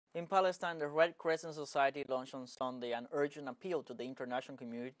In Palestine, the Red Crescent Society launched on Sunday an urgent appeal to the international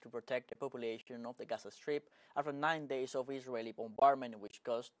community to protect the population of the Gaza Strip after 9 days of Israeli bombardment, which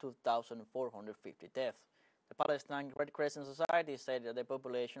caused 2,450 deaths. The Palestine Red Crescent Society said that the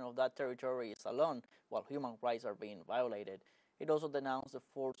population of that territory is alone, while human rights are being violated. It also denounced the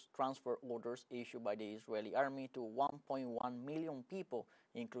forced transfer orders issued by the Israeli army to 1.1 million people,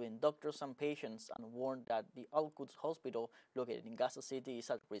 including doctors and patients, and warned that the Al-Quds hospital located in Gaza City is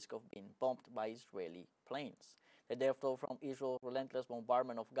at risk of being bombed by Israeli planes. The death toll from Israel's relentless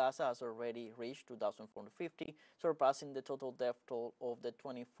bombardment of Gaza has already reached 2,450, surpassing the total death toll of the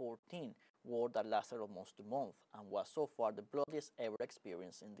 2014 war that lasted almost 2 months and was so far the bloodiest ever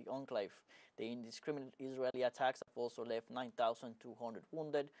experienced in the enclave. The indiscriminate Israeli attacks have also left 9,200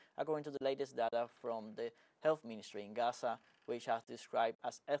 wounded, according to the latest data from the health ministry in Gaza, which has described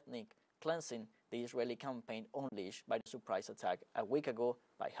as ethnic cleansing the Israeli campaign unleashed by the surprise attack a week ago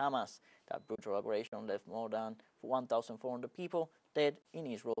by Hamas. That brutal operation left more than 1,400 people dead in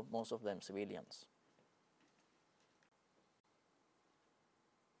Israel, most of them civilians.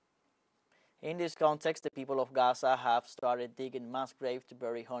 In this context, the people of Gaza have started digging mass graves to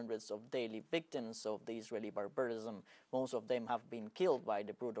bury hundreds of daily victims of the Israeli barbarism. Most of them have been killed by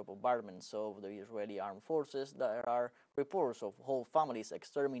the brutal bombardments of the Israeli armed forces. There are reports of whole families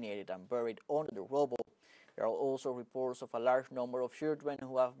exterminated and buried under the rubble. There are also reports of a large number of children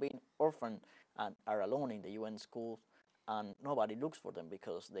who have been orphaned and are alone in the UN schools, and nobody looks for them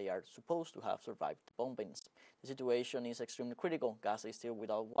because they are supposed to have survived the bombings. The situation is extremely critical. Gaza is still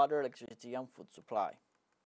without water, electricity, and food supply.